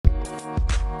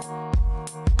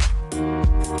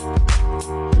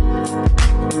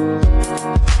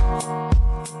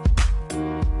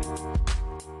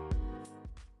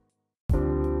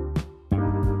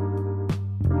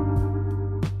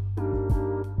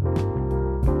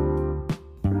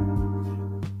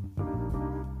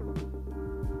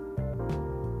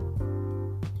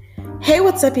Hey,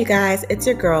 what's up, you guys? It's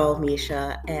your girl,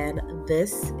 Misha, and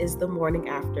this is the morning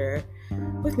after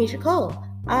with Misha Cole.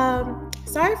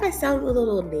 Sorry if I sound a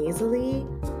little nasally.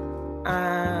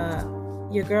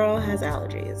 Your girl has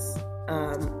allergies.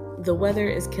 The weather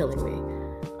is killing me.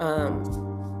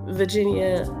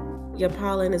 Virginia, your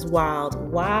pollen is wild.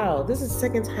 Wow, this is the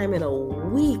second time in a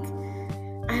week.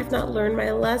 I have not learned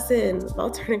my lesson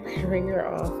about turning my ringer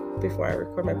off before I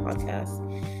record my podcast.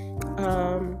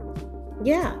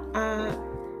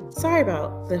 Sorry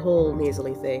about the whole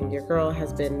nasally thing. Your girl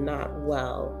has been not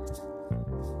well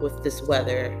with this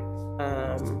weather.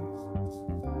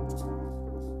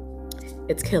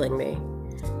 It's killing me.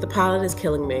 The pollen is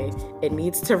killing me. It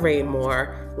needs to rain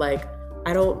more.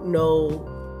 I don't know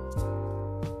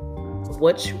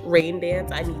which rain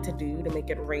dance I need to do to make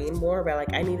it rain more,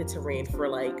 but I need it to rain for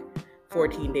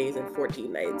 14 days and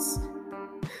 14 nights.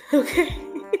 Okay.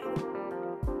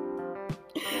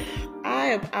 I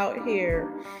am out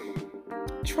here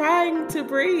trying to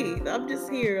breathe. I'm just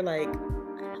here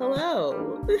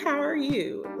hello, how are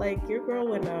you? Your girl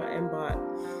went out and bought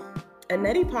a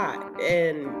neti pot,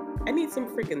 and I need some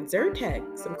freaking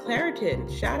Zyrtec, some Claritin.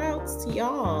 Shout outs to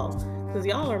y'all, because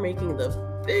y'all are making the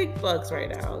big bucks right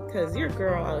now, because your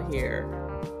girl out here,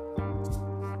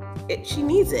 she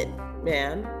needs it,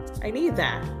 man. I need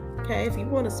that. Okay, if you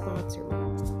want to sponsor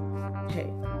me,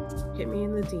 hey, hit me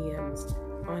in the DMs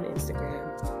on Instagram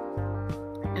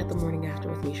at the morning after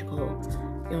with Misha Cole.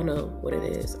 Y'all know what it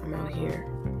is. I'm out here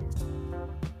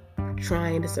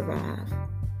trying to survive.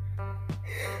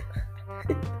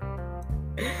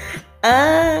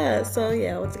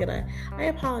 Once again, I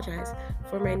apologize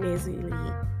for my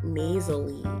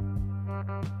nasally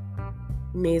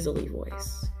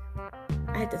voice.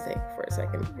 I had to think for a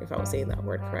second if I was saying that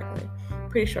word correctly.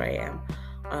 Pretty sure I am.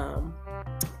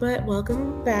 But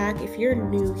welcome back. If you're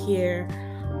new here,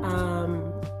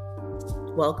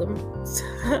 welcome.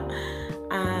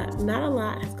 Not a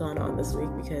lot has gone on this week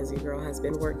because your girl has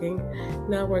been working.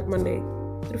 Now I work Monday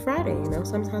through Friday.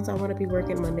 Sometimes I want to be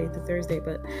working Monday through Thursday,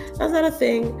 but that's not a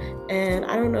thing. And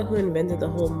I don't know who invented the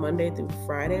whole Monday through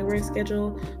Friday work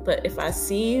schedule, but if I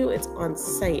see you, it's on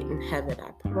site in heaven.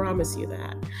 I promise you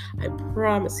that.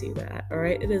 All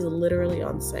right, it is literally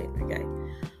on site. Okay.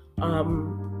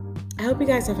 I hope you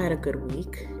guys have had a good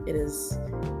week. It is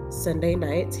Sunday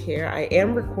night here. I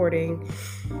am recording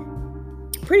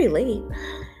pretty late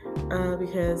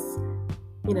because,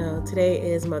 today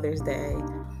is Mother's Day,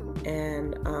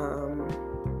 and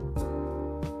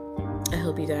I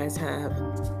hope you guys have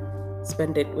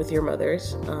spent it with your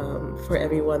mothers. For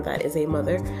everyone that is a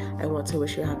mother, I want to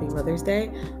wish you a happy Mother's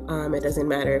Day. It doesn't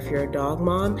matter if you're a dog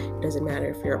mom. It doesn't matter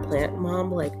if you're a plant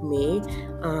mom like me.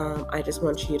 I just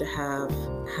want you to have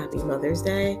happy Mother's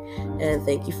Day, and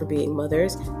thank you for being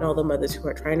mothers, and all the mothers who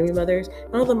are trying to be mothers,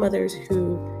 and all the mothers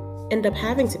who end up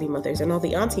having to be mothers, and all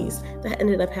the aunties that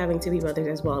ended up having to be mothers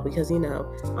as well, because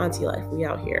auntie life, we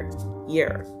out here.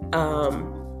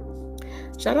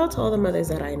 Shout out to all the mothers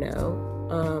that I know.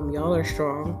 Y'all are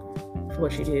strong for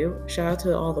what you do. Shout out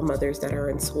to all the mothers that are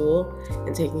in school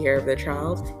and taking care of their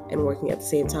child and working at the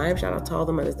same time. Shout out to all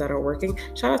the mothers that are working.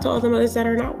 Shout out to all the mothers that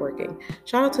are not working.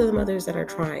 Shout out to the mothers that are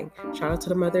trying. Shout out to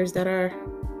the mothers that are,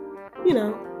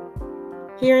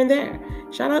 here and there.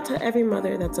 Shout out to every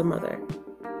mother that's a mother.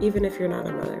 Even if you're not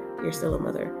a mother, you're still a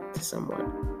mother to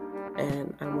someone.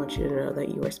 And I want you to know that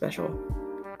you are special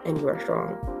and you are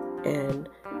strong. And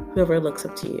whoever looks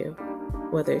up to you,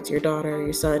 whether it's your daughter,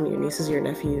 your son, your nieces, your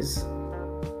nephews,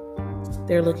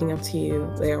 they're looking up to you.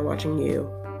 They are watching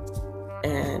you.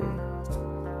 And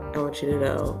I want you to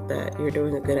know that you're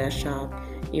doing a good-ass job,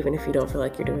 even if you don't feel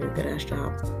like you're doing a good-ass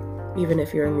job. Even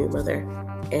if you're a new mother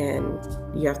and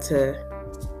you have to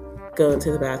go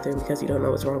into the bathroom because you don't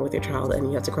know what's wrong with your child and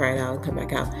you have to cry it out and come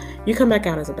back out. You come back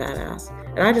out as a badass.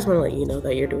 And I just want to let you know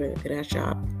that you're doing a good-ass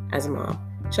job as a mom.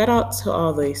 Shout out to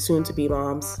all the soon-to-be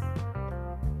moms.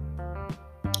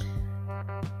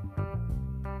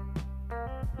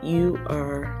 You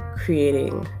are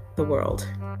creating the world.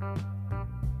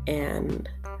 And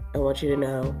I want you to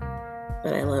know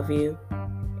that I love you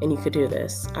and you could do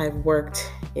this. I've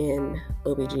worked in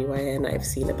OBGYN. I've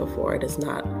seen it before. It is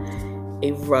not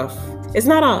it's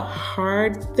not a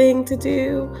hard thing to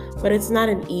do, but it's not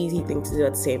an easy thing to do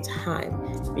at the same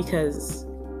time, because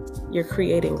you're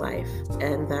creating life,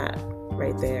 and that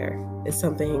right there is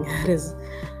something that is,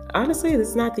 honestly, this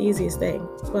is not the easiest thing,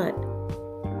 but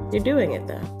you're doing it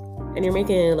though, and you're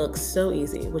making it look so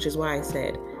easy, which is why I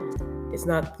said it's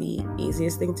not the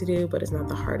easiest thing to do, but it's not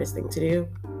the hardest thing to do,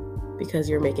 because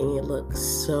you're making it look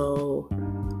so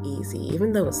easy,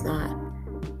 even though it's not.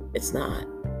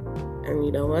 And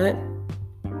you know what?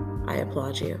 I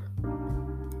applaud you.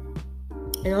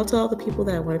 And also all the people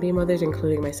that want to be mothers,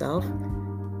 including myself,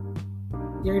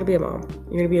 you're going to be a mom.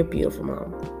 You're going to be a beautiful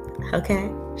mom. Okay?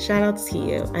 Shout out to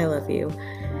you. I love you.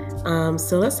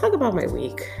 So let's talk about my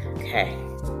week. Okay.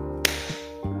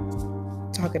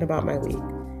 Talking about my week.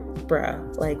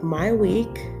 Bruh, like my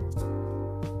week,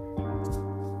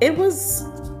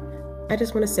 I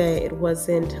just want to say it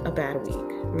wasn't a bad week.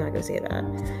 I'm not going to say that.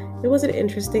 It was an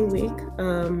interesting week.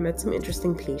 Met some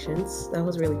interesting patients. That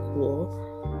was really cool.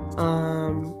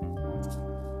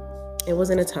 It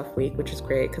wasn't a tough week, which is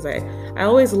great because I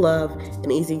always love an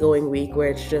easygoing week where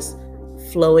it's just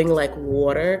flowing like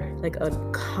water, like a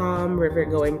calm river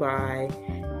going by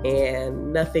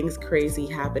and nothing's crazy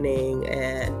happening,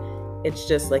 and it's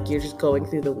just like you're just going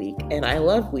through the week. And I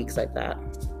love weeks like that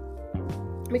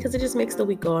because it just makes the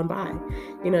week go on by.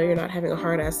 You're not having a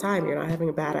hard-ass time. You're not having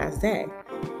a bad-ass day.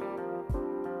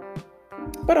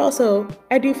 But also,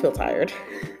 I do feel tired.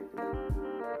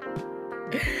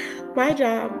 My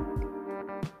job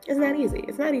is not easy.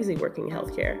 It's not easy working in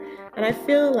healthcare. And I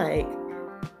feel like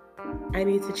I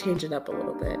need to change it up a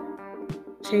little bit.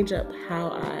 Change up how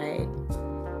I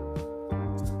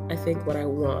think what I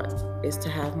want is to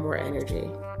have more energy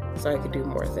so I could do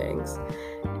more things.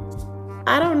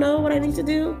 I don't know what I need to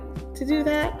do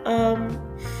that.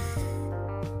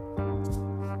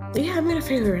 Yeah, I'm gonna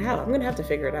figure it out. I'm gonna have to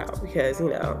figure it out because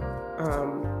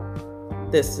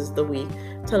this is the week.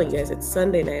 I'm telling you guys, it's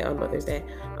Sunday night on Mother's Day.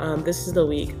 This is the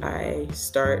week I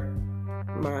start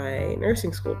my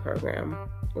nursing school program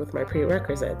with my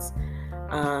prerequisites.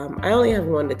 I only have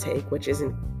one to take, which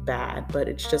isn't bad, but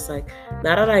it's just like,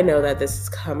 now that I know that this is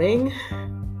coming,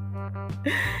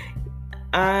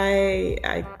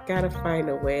 I gotta find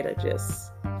a way to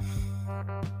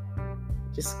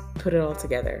just put it all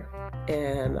together.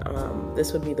 And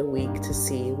this would be the week to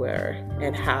see where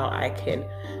and how I can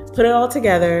put it all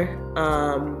together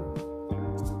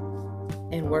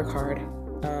and work hard.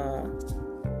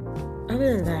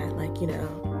 Other than that,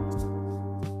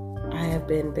 I have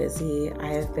been busy. I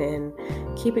have been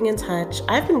keeping in touch.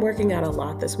 I've been working out a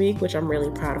lot this week, which I'm really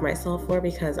proud of myself for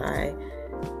because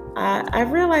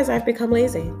I've realized I've become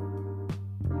lazy.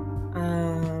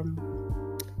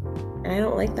 And I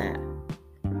don't like that.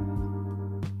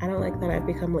 I don't like that I've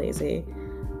become lazy,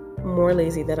 more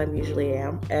lazy than I usually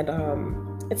am. And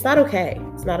it's not okay.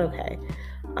 It's not okay.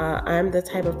 I'm the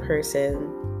type of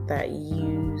person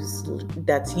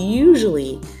that's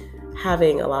usually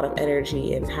having a lot of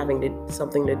energy and having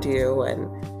something to do and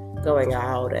going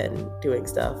out and doing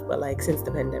stuff. But since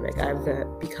the pandemic, I've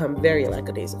become very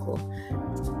lackadaisical,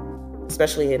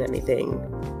 especially in anything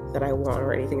that I want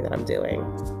or anything that I'm doing.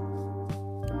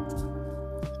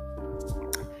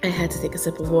 I had to take a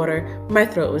sip of water. My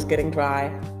throat was getting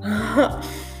dry.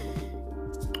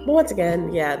 But once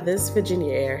again, this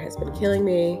Virginia air has been killing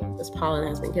me. This pollen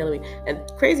has been killing me. And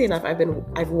crazy enough,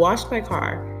 I've washed my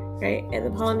car, right? And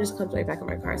the pollen just comes right back in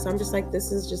my car. So I'm just like,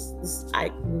 I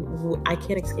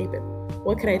can't escape it.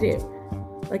 What can I do?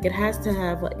 It has to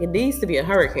have, it needs to be a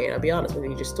hurricane. I'll be honest with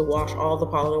you, just to wash all the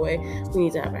pollen away. We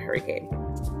need to have a hurricane.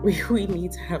 We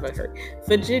need to have a hurricane.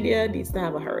 Virginia needs to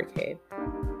have a hurricane.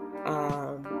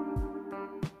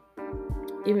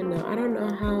 Even though I don't know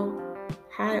how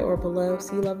high or below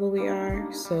sea level we are,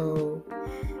 so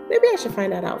maybe I should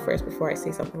find that out first before I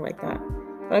say something like that.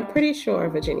 But I'm pretty sure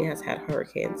Virginia has had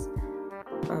hurricanes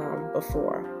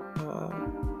before.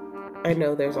 I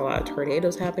know there's a lot of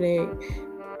tornadoes happening.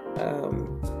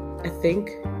 I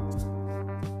think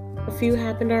a few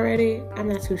happened already. I'm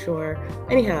not too sure.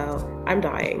 Anyhow, I'm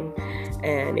dying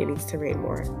and it needs to rain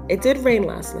more. It did rain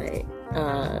last night. You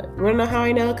want to know how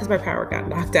I know? Because my power got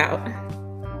knocked out.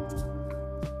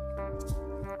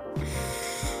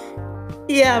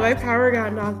 Yeah, my power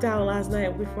got knocked out last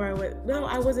night before I went. No,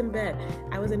 I was in bed.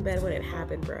 I was in bed when it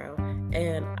happened, bro.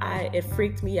 And it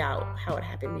freaked me out how it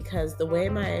happened because the way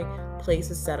my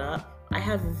place is set up, I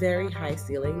have very high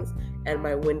ceilings and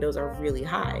my windows are really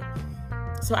high.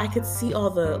 So I could see all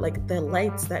the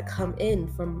lights that come in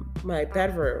from my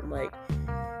bedroom,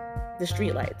 the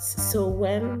street lights. So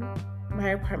when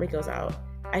my apartment goes out,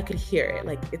 I could hear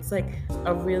it. It's like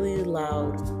a really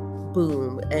loud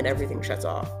boom and everything shuts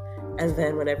off. And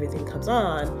then when everything comes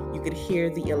on, you could hear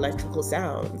the electrical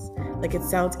sounds. It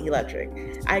sounds electric.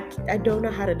 I don't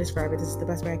know how to describe it. This is the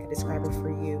best way I can describe it for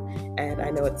you. And I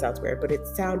know it sounds weird, but it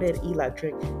sounded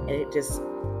electric and it just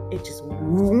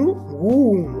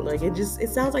whoom. It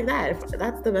sounds like that.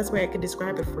 That's the best way I could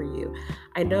describe it for you.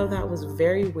 I know that was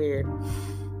very weird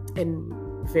and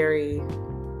very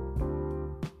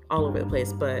all over the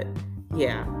place, but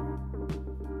yeah.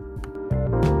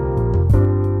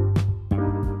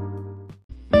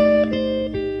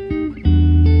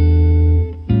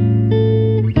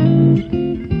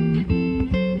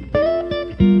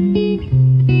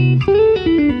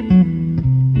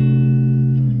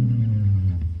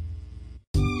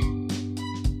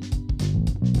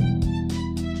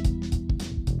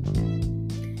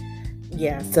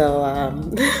 So,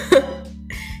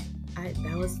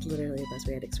 that was literally the best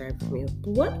way I describe it for me.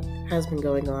 What has been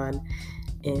going on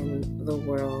in the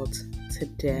world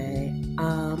today?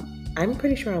 I'm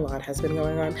pretty sure a lot has been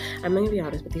going on. I'm going to be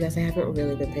honest with you guys, I haven't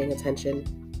really been paying attention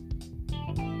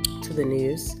to the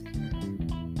news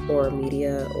or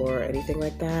media or anything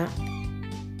like that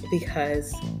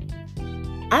because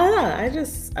I don't know, I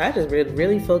just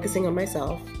really focusing on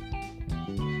myself.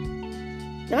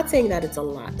 Not saying that it's a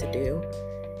lot to do,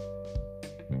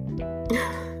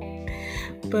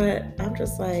 but I'm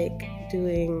just like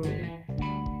I'm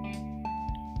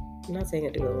not saying I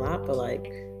do a lot, but like,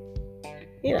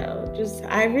 you know, just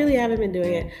I really haven't been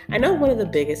doing it. I know one of the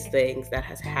biggest things that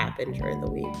has happened during the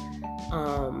week,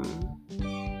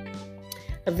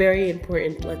 a very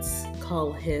important, let's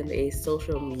call him a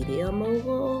social media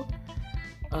mogul.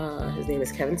 His name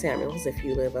is Kevin Samuels, if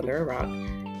you live under a rock.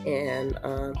 And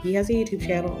he has a YouTube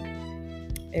channel.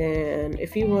 And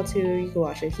if you want to, you can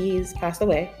watch it. He's passed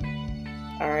away.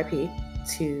 R.I.P.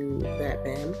 to that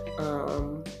man.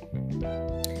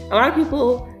 A lot of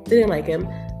people didn't like him.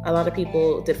 A lot of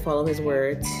people did follow his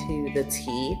word to the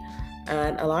T.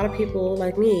 And a lot of people,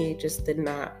 like me, just did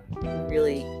not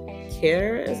really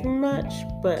care as much,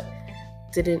 but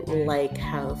didn't like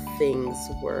how things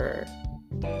were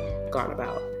gone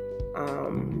about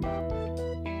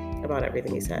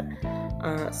everything he said.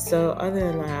 So other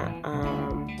than that,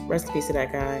 rest in peace to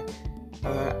that guy.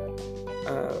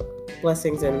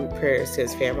 Blessings and prayers to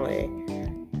his family.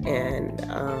 And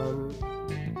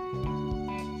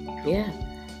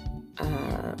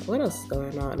what else is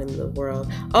going on in the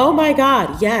world? Oh my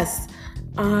God, yes.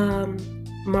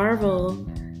 Marvel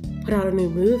put out a new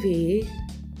movie,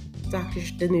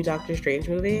 the new Doctor Strange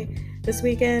movie this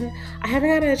weekend. I haven't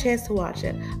had a chance to watch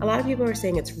it. A lot of people are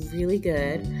saying it's really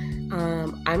good.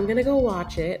 I'm gonna go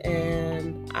watch it,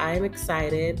 and I'm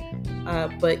excited.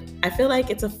 But I feel like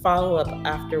it's a follow-up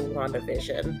after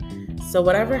WandaVision. So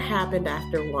whatever happened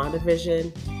after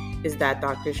WandaVision is that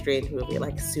Doctor Strange movie,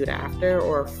 like soon after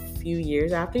or a few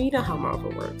years after. You know how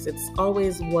Marvel works. It's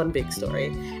always one big story,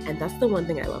 and that's the one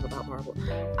thing I love about Marvel.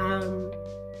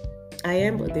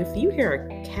 If you hear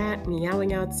a cat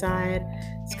meowing outside,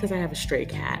 it's because I have a stray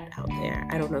cat out there.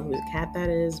 I don't know whose cat that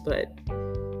is, but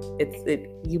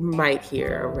you might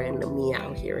hear a random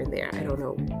meow here and there. I don't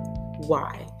know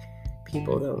why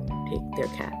people don't take their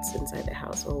cats inside the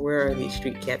house, or where are these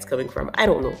street cats coming from? I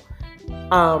don't know.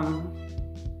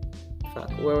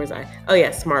 Where was I? Oh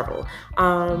yes, Marvel.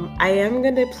 I am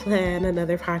gonna plan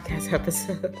another podcast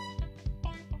episode.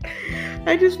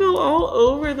 I just feel all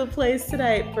over the place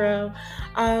tonight, bro.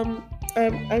 I'm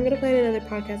gonna plan another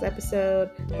podcast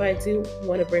episode, but I do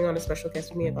want to bring on a special guest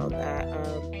with me about that.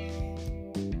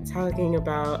 Talking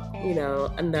about,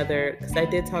 another, because I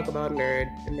did talk about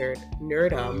nerdum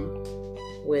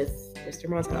with Mr.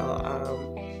 Montel,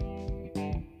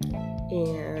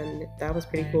 and that was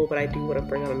pretty cool. But I do want to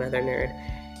bring on another nerd,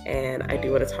 and I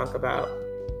do want to talk about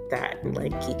that and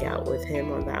like geek out with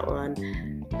him on that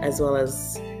one, as well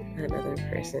as another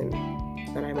person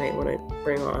that I might want to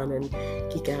bring on and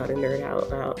geek out and nerd out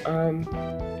about.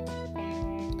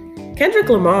 Kendrick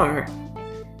Lamar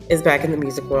is back in the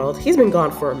music world. He's been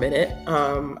gone for a minute.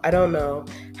 I don't know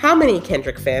how many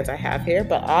Kendrick fans I have here,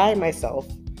 but I myself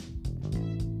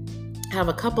have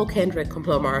a couple Kendrick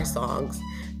Lamar songs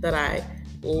that I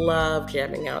love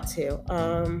jamming out to.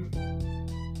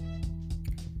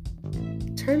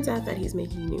 Turns out that he's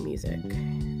making new music,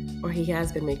 or he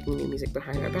has been making new music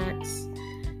behind our backs,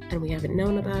 and we haven't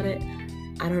known about it.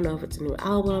 I don't know if it's a new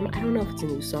album. I don't know if it's a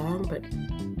new song, but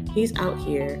he's out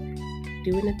here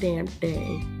doing a damn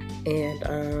thing. And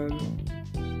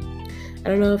I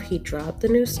don't know if he dropped the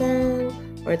new song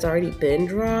or it's already been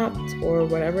dropped or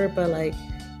whatever, but like,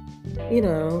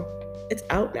 it's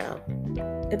out now.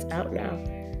 It's out now.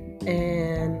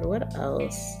 And what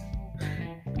else?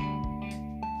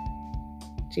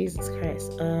 Jesus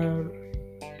Christ.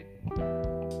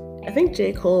 I think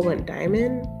J. Cole went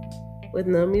diamond with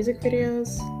no music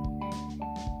videos.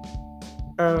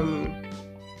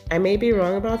 I may be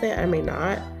wrong about that. I may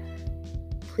not.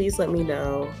 Please let me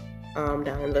know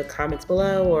down in the comments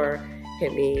below, or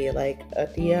hit me like a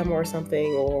DM or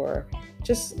something, or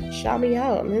just shout me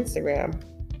out on Instagram.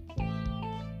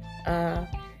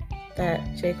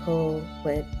 That J. Cole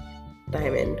went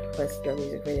diamond with no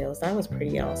music videos. That was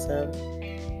pretty awesome.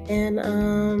 And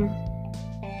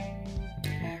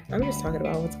I'm just talking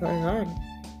about what's going on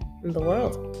in the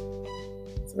world.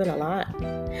 It's been a lot.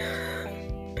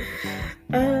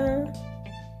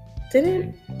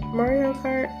 Didn't Mario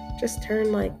Kart just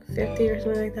turn like 50 or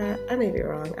something like that? I may be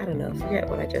wrong. I don't know. Forget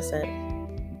what I just said.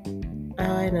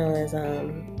 All I know is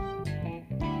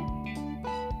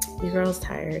Your girl's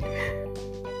tired.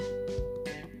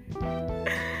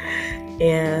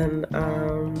 And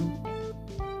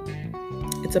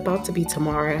it's about to be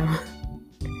tomorrow.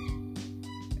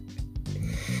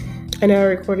 I know I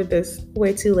recorded this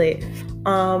way too late.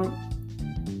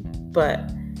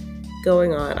 But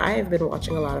going on, I have been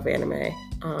watching a lot of anime.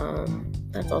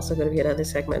 That's also going to be another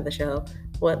segment of the show.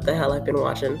 What the hell I've been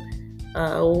watching.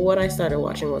 What I started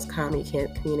watching was Kami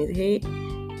Can't Communicate.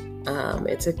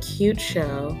 It's a cute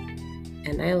show,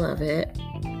 and I love it.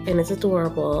 And it's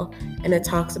adorable, and it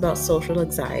talks about social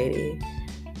anxiety,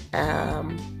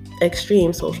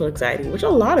 extreme social anxiety, which a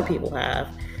lot of people have,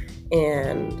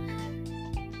 and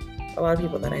a lot of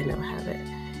people that I know have it.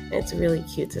 And it's really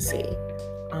cute to see.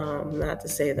 Not to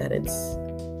say that it's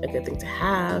a good thing to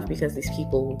have, because these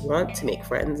people want to make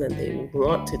friends and they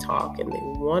want to talk and they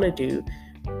want to do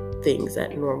things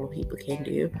that normal people can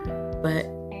do, but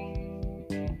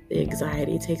the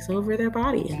anxiety takes over their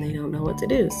body and they don't know what to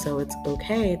do. So it's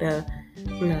okay to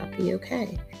not be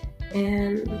okay,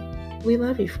 and we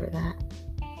love you for that.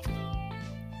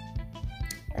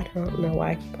 I don't know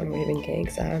why I keep on reading gang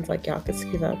signs like y'all can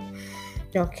see them.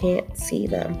 Y'all can't see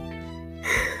them.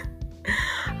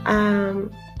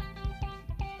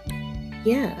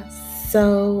 Yeah,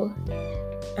 so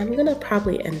I'm gonna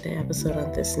probably end the episode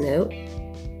on this note.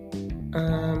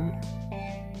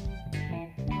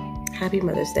 Happy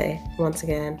Mother's Day once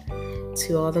again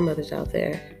to all the mothers out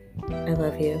there. I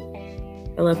love you.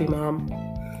 I love you, Mom.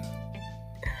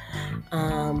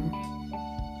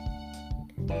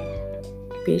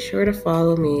 Be sure to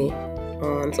follow me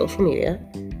on social media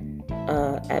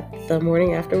at The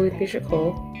Morning After with Misha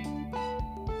Cole.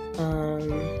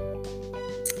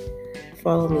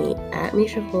 Follow me at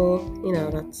Misha Cole.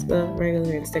 That's the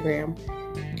regular Instagram.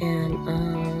 And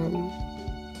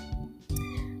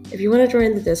if you want to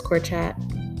join the Discord chat,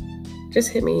 just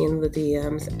hit me in the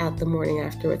DMs at The Morning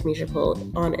After with Misha Cole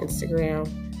on Instagram.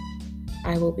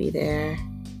 I will be there.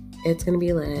 It's gonna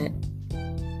be lit.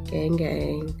 Gang,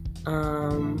 gang.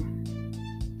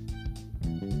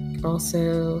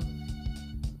 Also,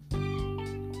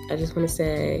 I just want to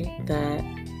say that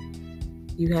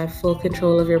you have full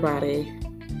control of your body,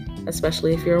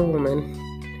 especially if you're a woman.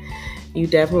 You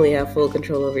definitely have full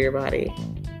control over your body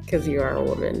because you are a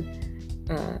woman.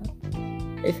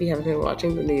 If you haven't been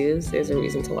watching the news, there's a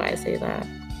reason to why I say that.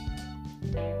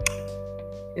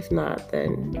 If not,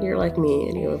 then you're like me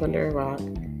and you live under a rock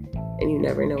and you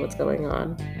never know what's going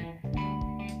on.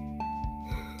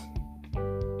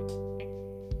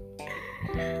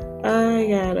 Oh my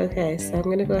God, okay, so I'm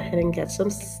gonna go ahead and get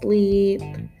some sleep.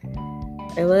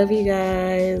 I love you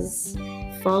guys.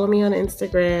 Follow me on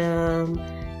Instagram.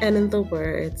 And in the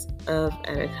words of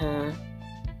Etika,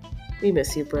 we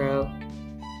miss you, bro.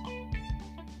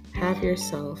 Have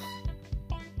yourself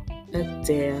a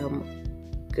damn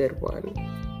good one.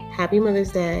 Happy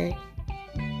Mother's Day.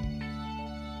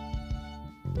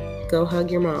 Go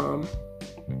hug your mom.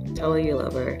 Tell her you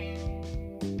love her.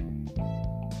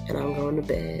 And I'm going to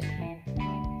bed.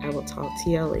 I will talk to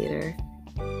y'all later.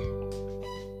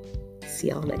 See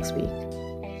y'all next week.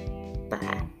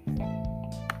 Bye.